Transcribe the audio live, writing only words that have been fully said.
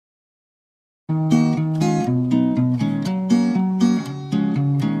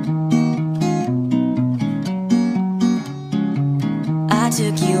I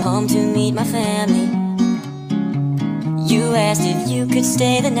took you home to meet my family. You asked if you could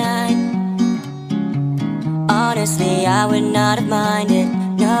stay the night. Honestly, I would not have minded,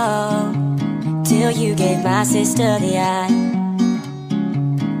 no, till you gave my sister the eye.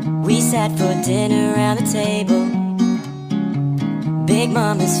 We sat for dinner around the table. Big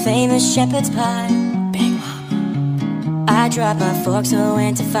Mama's famous shepherd's pie. Big Mama. I dropped my fork, so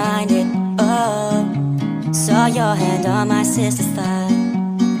went to find it. Oh, saw your hand on my sister's thigh.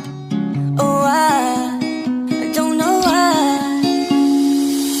 Oh, I don't know why.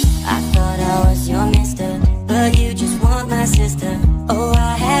 I thought I was your mister, but you just want my sister. Oh,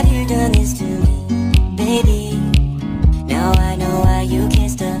 why have you done this to me, baby? Now I know why you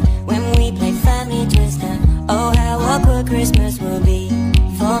kissed her when we played Family Twister. Oh, how awkward Christmas will be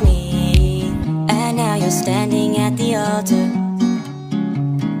for me. And now you're standing at the altar.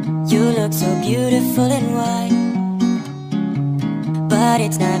 You look so beautiful in white, but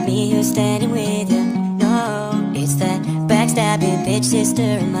it's not me who's standing with you. No, it's that backstabbing bitch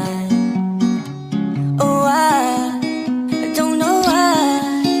sister of mine.